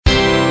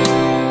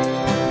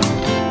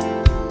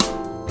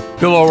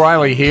Bill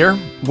O'Reilly here,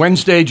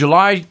 Wednesday,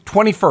 July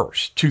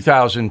 21st,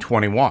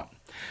 2021.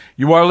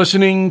 You are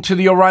listening to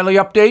the O'Reilly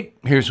Update.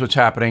 Here's what's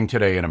happening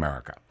today in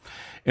America.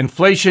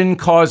 Inflation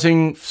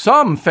causing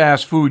some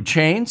fast food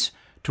chains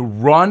to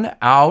run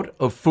out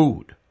of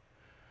food.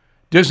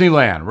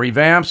 Disneyland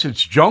revamps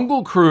its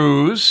Jungle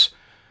Cruise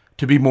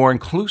to be more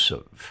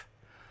inclusive.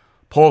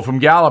 Poll from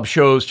Gallup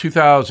shows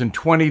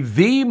 2020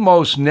 the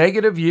most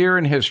negative year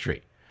in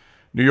history.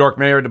 New York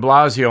Mayor de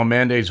Blasio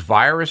mandates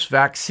virus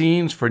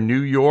vaccines for New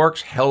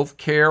York's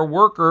healthcare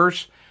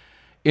workers.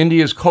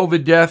 India's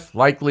COVID death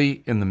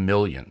likely in the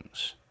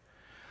millions.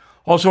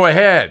 Also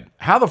ahead,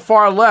 how the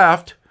far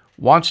left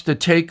wants to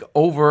take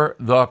over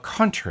the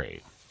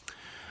country.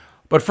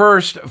 But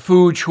first,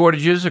 food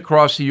shortages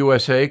across the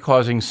USA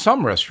causing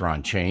some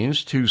restaurant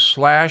chains to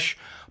slash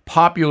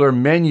popular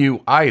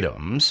menu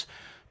items.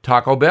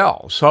 Taco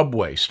Bell,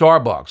 Subway,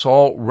 Starbucks,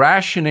 all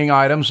rationing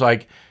items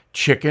like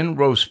chicken,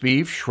 roast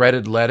beef,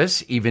 shredded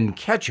lettuce, even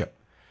ketchup.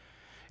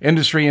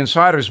 Industry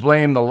insiders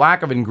blame the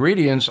lack of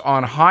ingredients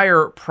on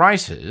higher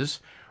prices,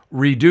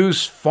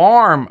 reduced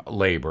farm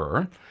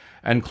labor,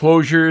 and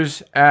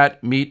closures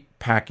at meat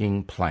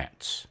packing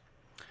plants.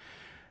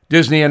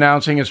 Disney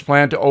announcing its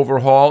plan to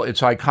overhaul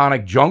its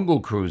iconic Jungle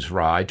Cruise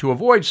ride to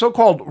avoid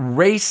so-called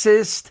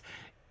racist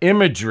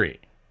imagery.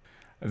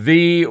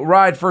 The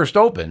ride first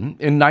opened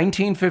in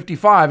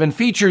 1955 and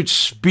featured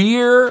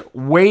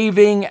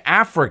spear-waving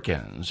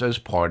Africans as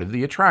part of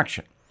the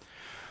attraction.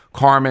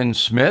 Carmen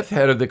Smith,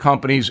 head of the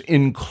company's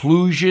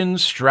Inclusion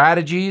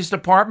Strategies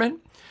Department,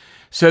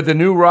 said the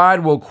new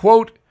ride will,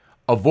 quote,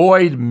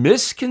 avoid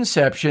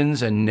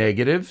misconceptions and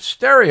negative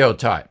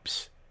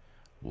stereotypes.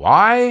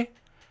 Why?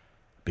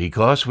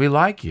 Because we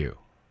like you.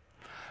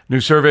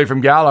 New survey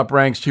from Gallup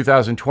ranks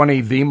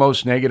 2020 the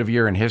most negative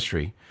year in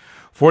history.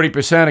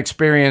 40%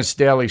 experienced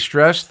daily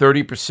stress,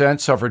 30%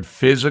 suffered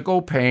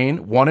physical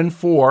pain, 1 in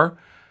 4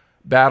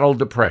 battled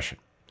depression.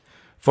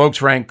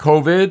 Folks rank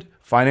COVID,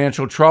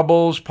 financial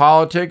troubles,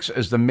 politics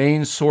as the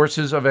main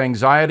sources of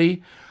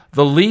anxiety.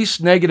 The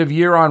least negative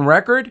year on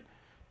record,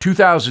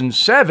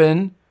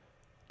 2007,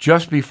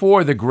 just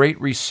before the Great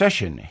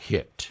Recession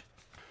hit.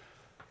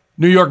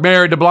 New York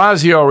Mayor de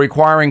Blasio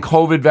requiring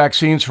COVID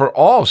vaccines for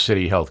all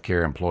city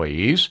healthcare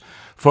employees.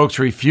 Folks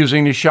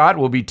refusing the shot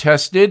will be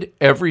tested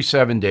every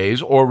 7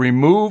 days or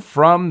removed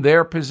from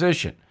their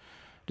position.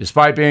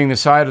 Despite being the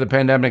site of the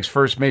pandemic's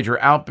first major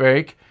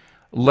outbreak,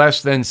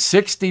 less than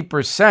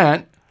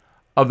 60%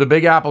 of the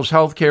Big Apple's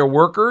healthcare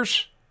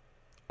workers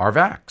are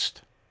vaxxed.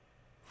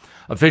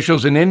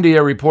 Officials in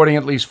India reporting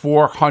at least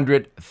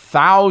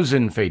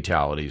 400,000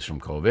 fatalities from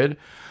COVID,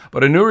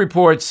 but a new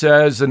report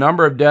says the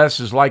number of deaths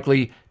is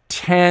likely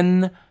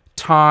 10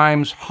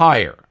 times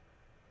higher.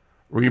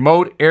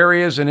 Remote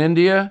areas in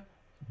India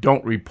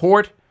don't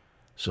report,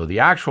 so the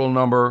actual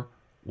number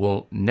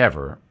will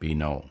never be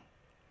known.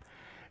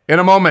 In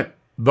a moment,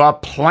 the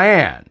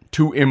plan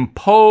to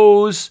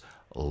impose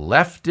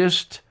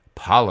leftist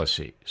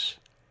policies.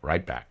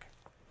 Right back.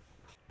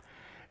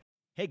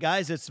 Hey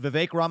guys, it's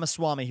Vivek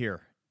Ramaswamy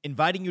here,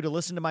 inviting you to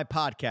listen to my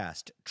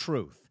podcast,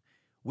 Truth.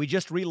 We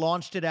just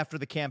relaunched it after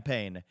the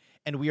campaign,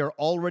 and we are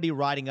already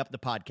riding up the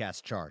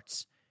podcast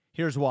charts.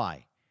 Here's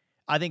why.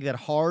 I think that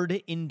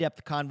hard,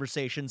 in-depth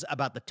conversations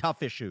about the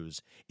tough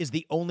issues is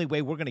the only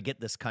way we're going to get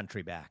this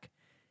country back.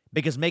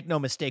 Because make no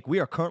mistake, we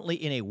are currently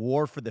in a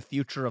war for the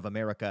future of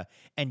America,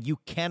 and you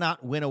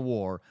cannot win a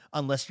war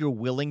unless you're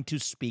willing to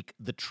speak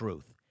the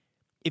truth.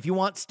 If you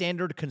want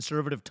standard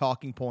conservative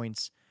talking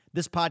points,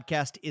 this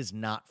podcast is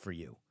not for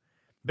you.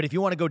 But if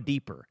you want to go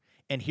deeper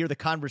and hear the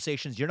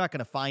conversations you're not going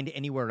to find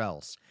anywhere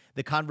else,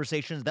 the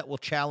conversations that will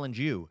challenge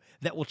you,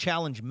 that will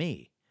challenge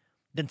me,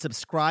 then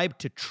subscribe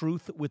to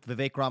Truth with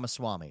Vivek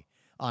Ramaswamy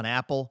on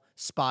Apple,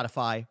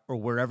 Spotify, or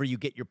wherever you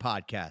get your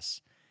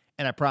podcasts.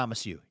 And I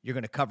promise you, you're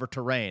going to cover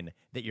terrain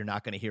that you're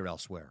not going to hear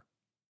elsewhere.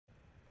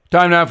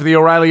 Time now for the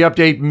O'Reilly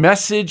Update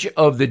message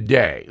of the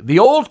day. The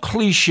old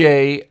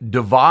cliche,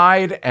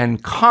 divide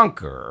and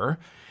conquer,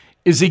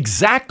 is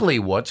exactly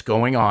what's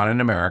going on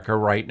in America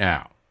right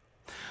now.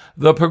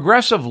 The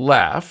progressive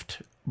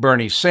left,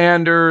 Bernie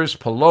Sanders,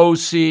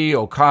 Pelosi,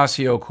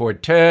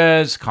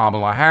 Ocasio-Cortez,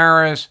 Kamala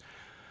Harris,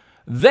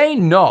 they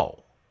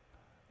know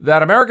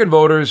that American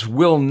voters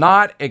will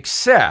not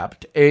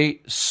accept a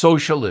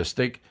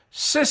socialistic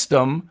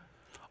system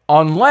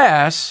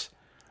unless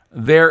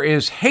there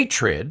is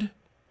hatred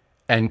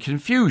and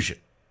confusion.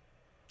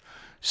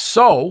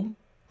 So,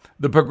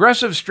 the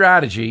progressive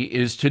strategy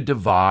is to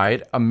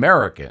divide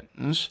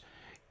Americans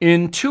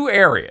in two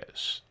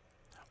areas: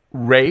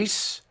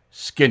 race,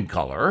 skin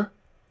color,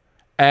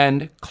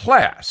 and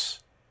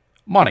class,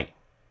 money.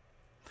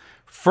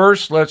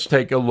 First, let's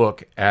take a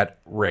look at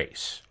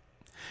race.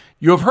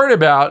 You have heard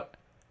about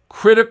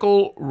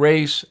critical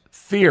race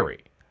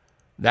theory.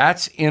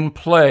 That's in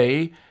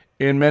play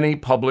in many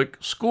public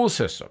school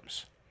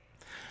systems.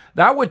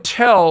 That would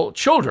tell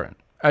children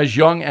as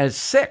young as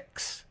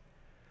 6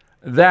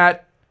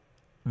 that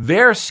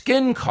their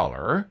skin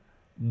color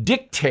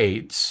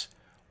dictates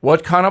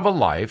what kind of a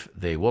life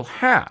they will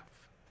have.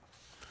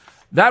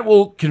 That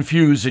will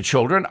confuse the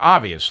children,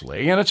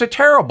 obviously, and it's a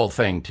terrible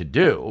thing to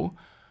do,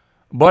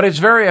 but it's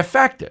very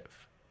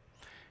effective.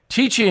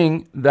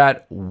 Teaching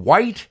that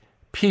white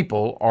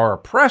people are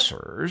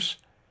oppressors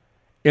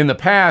in the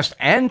past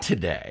and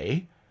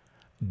today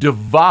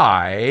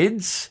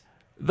divides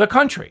the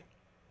country.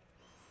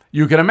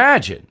 You can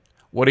imagine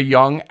what a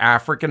young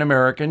African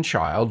American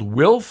child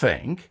will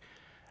think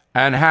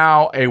and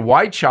how a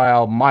white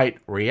child might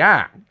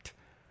react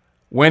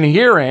when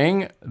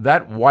hearing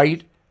that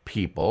white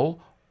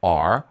people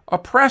are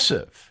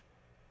oppressive.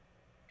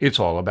 It's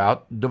all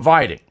about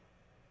dividing.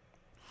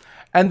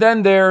 And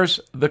then there's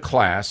the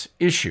class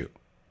issue.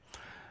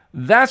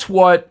 That's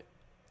what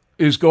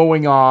is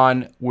going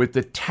on with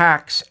the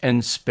tax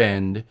and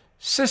spend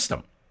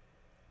system.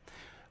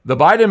 The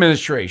Biden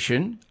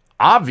administration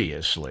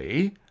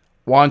obviously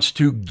wants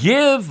to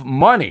give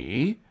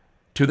money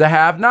to the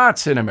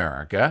have-nots in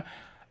America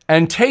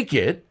and take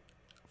it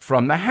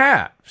from the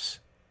haves.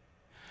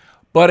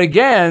 But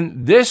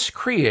again, this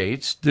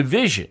creates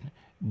division,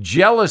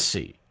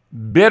 jealousy,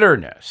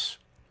 bitterness.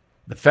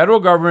 The federal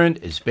government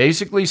is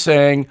basically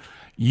saying,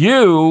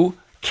 you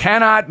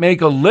cannot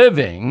make a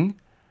living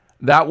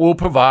that will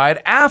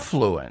provide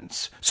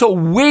affluence. So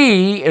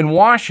we in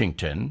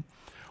Washington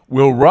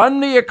will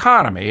run the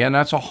economy, and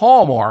that's a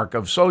hallmark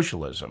of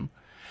socialism,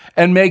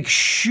 and make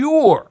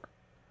sure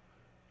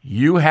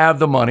you have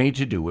the money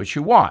to do what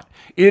you want.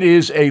 It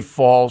is a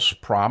false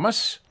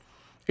promise.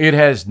 It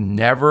has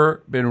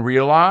never been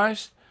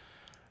realized.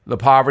 The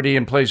poverty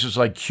in places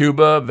like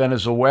Cuba,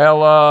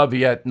 Venezuela,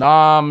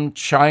 Vietnam,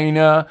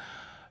 China,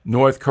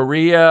 North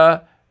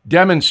Korea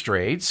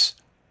demonstrates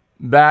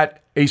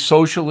that a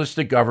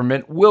socialistic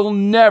government will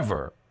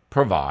never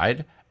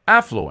provide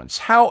affluence.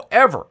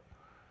 However,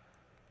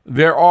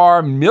 there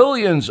are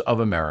millions of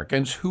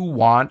Americans who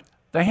want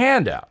the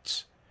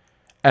handouts.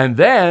 And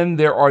then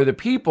there are the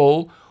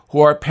people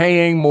who are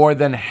paying more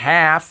than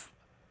half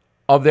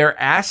of their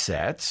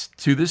assets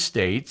to the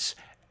states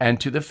and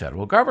to the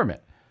federal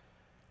government.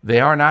 They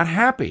are not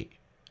happy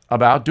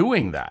about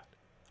doing that.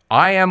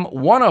 I am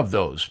one of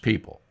those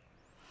people.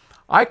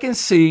 I can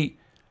see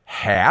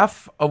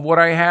half of what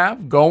I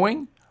have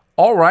going,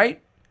 all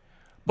right.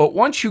 But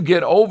once you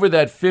get over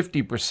that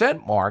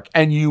 50% mark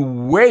and you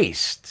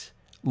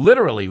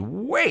literally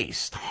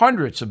waste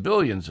hundreds of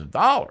billions of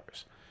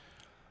dollars,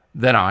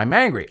 then I'm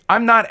angry.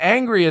 I'm not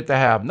angry at the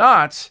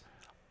have-nots.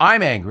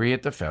 I'm angry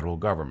at the federal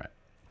government.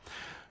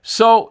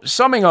 So,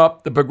 summing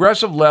up, the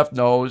progressive left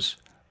knows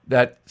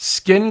that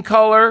skin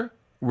color,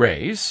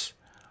 race,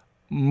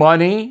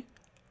 money,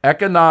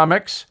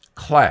 economics,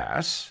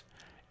 class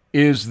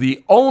is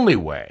the only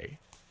way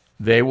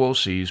they will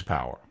seize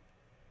power.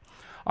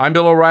 I'm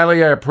Bill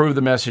O'Reilly. I approve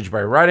the message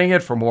by writing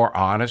it. For more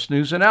honest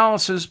news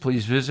analysis,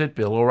 please visit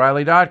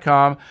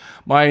BillO'Reilly.com.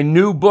 My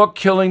new book,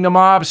 Killing the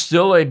Mob,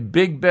 still a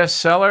big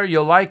bestseller.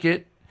 You'll like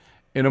it.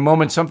 In a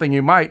moment, something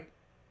you might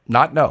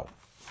not know.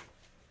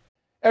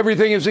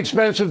 Everything is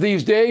expensive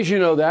these days, you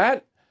know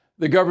that.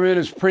 The government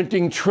is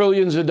printing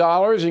trillions of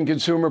dollars and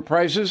consumer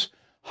prices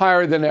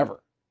higher than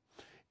ever.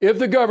 If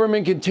the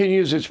government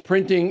continues its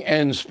printing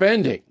and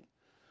spending,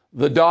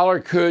 the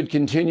dollar could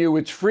continue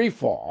its free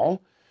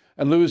fall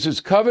and lose its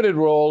coveted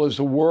role as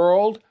the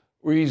world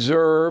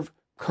reserve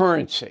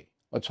currency.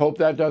 Let's hope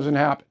that doesn't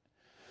happen.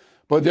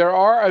 But there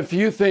are a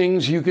few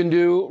things you can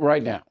do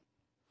right now.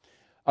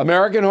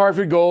 American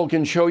Hartford Gold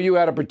can show you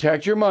how to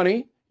protect your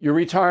money, your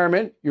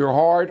retirement, your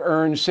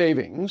hard-earned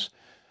savings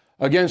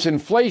against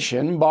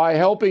inflation by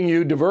helping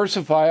you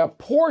diversify a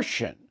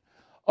portion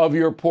of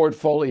your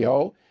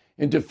portfolio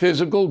into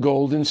physical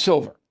gold and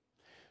silver.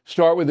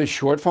 Start with a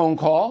short phone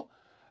call,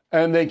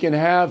 and they can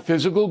have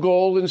physical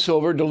gold and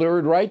silver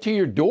delivered right to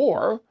your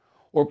door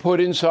or put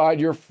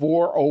inside your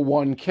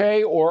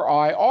 401k or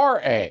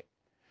IRA.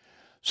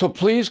 So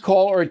please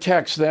call or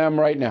text them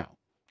right now.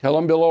 Tell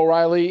them Bill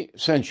O'Reilly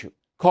sent you.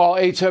 Call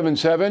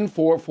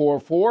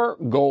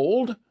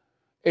 877-444-GOLD,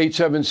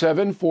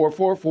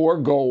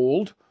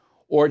 877-444-GOLD,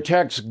 or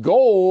text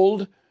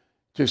GOLD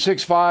to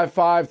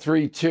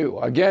 65532.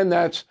 Again,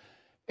 that's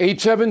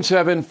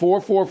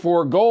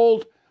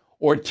 877-444-GOLD,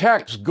 or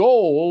text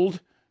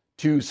GOLD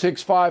to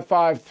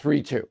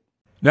 65532.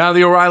 Now,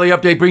 the O'Reilly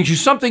Update brings you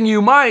something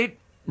you might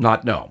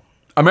not know.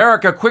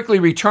 America quickly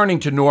returning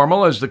to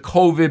normal as the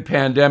COVID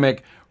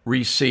pandemic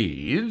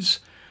recedes.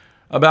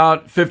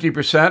 About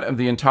 50% of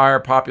the entire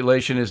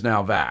population is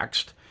now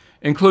vaxxed,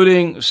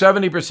 including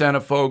 70%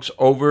 of folks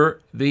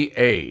over the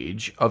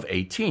age of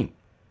 18.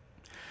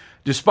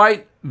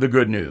 Despite the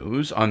good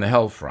news on the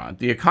health front,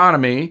 the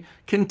economy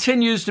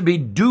continues to be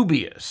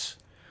dubious.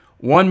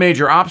 One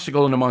major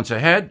obstacle in the months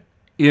ahead,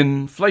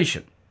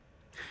 inflation.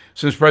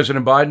 Since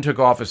President Biden took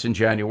office in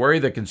January,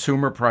 the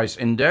Consumer Price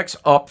Index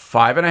up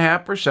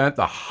 5.5%,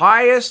 the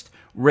highest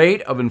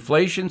rate of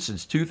inflation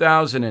since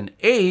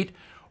 2008,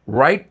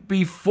 right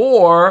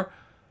before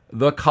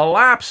the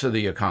collapse of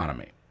the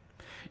economy.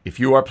 If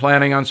you are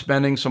planning on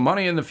spending some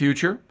money in the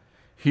future,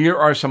 here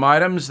are some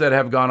items that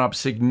have gone up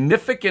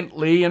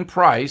significantly in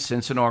price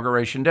since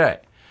Inauguration Day.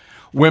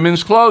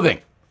 Women's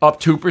clothing up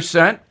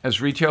 2%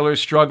 as retailers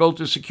struggle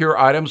to secure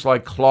items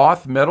like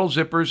cloth, metal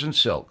zippers, and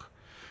silk.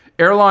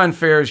 Airline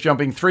fares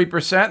jumping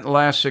 3% in the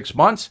last 6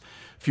 months.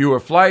 Fewer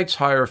flights,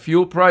 higher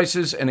fuel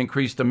prices, and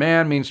increased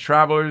demand means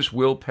travelers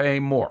will pay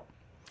more.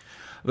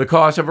 The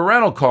cost of a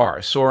rental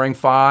car soaring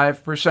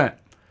 5%.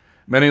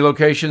 Many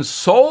locations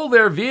sold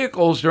their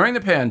vehicles during the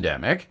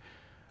pandemic.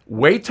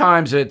 Wait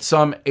times at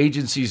some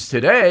agencies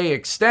today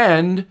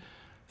extend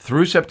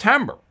through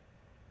September.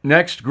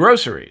 Next,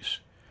 groceries.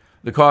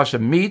 The cost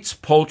of meats,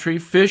 poultry,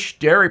 fish,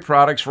 dairy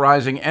products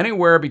rising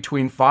anywhere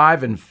between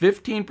 5 and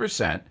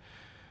 15%,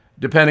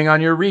 depending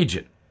on your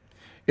region.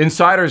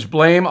 Insiders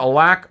blame a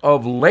lack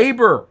of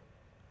labor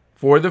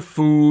for the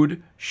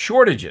food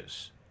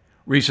shortages.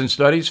 Recent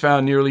studies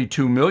found nearly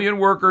 2 million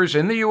workers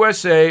in the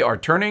USA are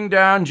turning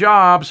down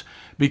jobs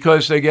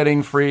because they're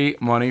getting free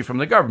money from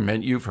the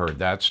government. You've heard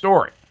that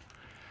story.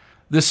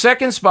 The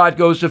second spot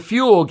goes to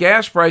fuel.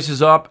 Gas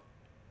prices up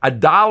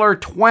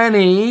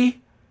 $1.20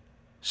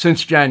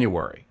 since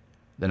January.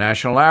 The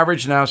national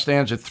average now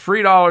stands at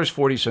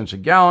 $3.40 a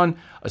gallon,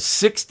 a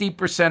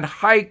 60%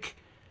 hike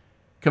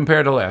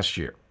compared to last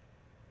year.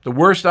 The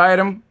worst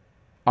item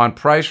on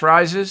price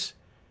rises,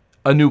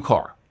 a new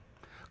car.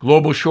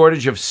 Global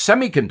shortage of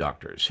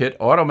semiconductors hit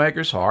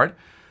automakers hard,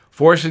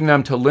 forcing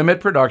them to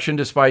limit production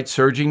despite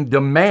surging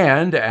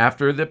demand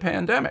after the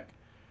pandemic.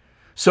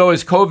 So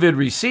as COVID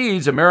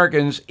recedes,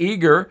 Americans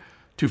eager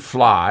to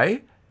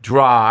fly,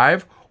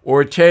 drive,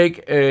 or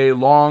take a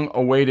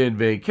long-awaited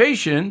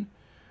vacation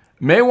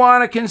may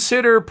want to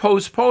consider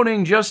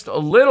postponing just a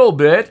little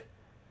bit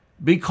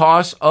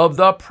because of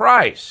the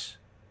price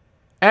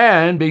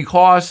and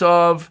because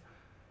of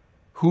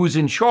who's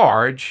in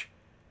charge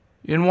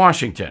in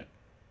Washington.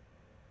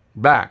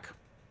 Back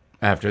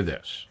after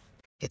this.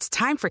 It's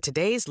time for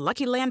today's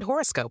Lucky Land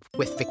horoscope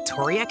with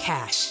Victoria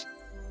Cash.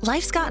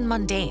 Life's gotten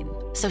mundane,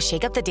 so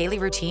shake up the daily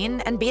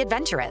routine and be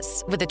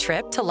adventurous with a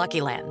trip to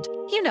Lucky Land.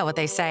 You know what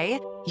they say,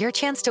 your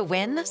chance to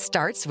win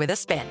starts with a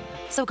spin.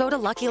 So go to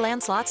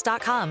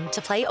LuckyLandSlots.com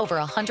to play over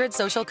 100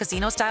 social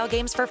casino-style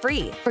games for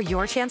free for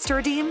your chance to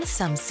redeem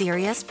some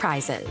serious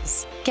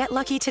prizes. Get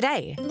lucky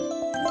today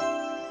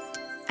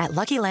at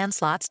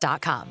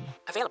LuckyLandSlots.com.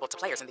 Available to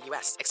players in the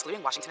U.S.,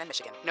 excluding Washington and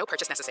Michigan. No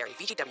purchase necessary.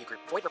 VGW Group.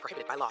 Void where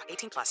prohibited by law.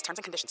 18+. Terms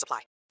and conditions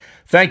apply.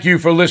 Thank you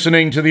for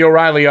listening to the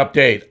O'Reilly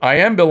Update. I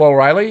am Bill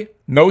O'Reilly.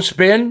 No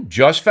spin,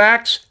 just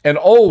facts, and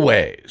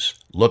always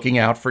looking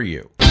out for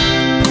you.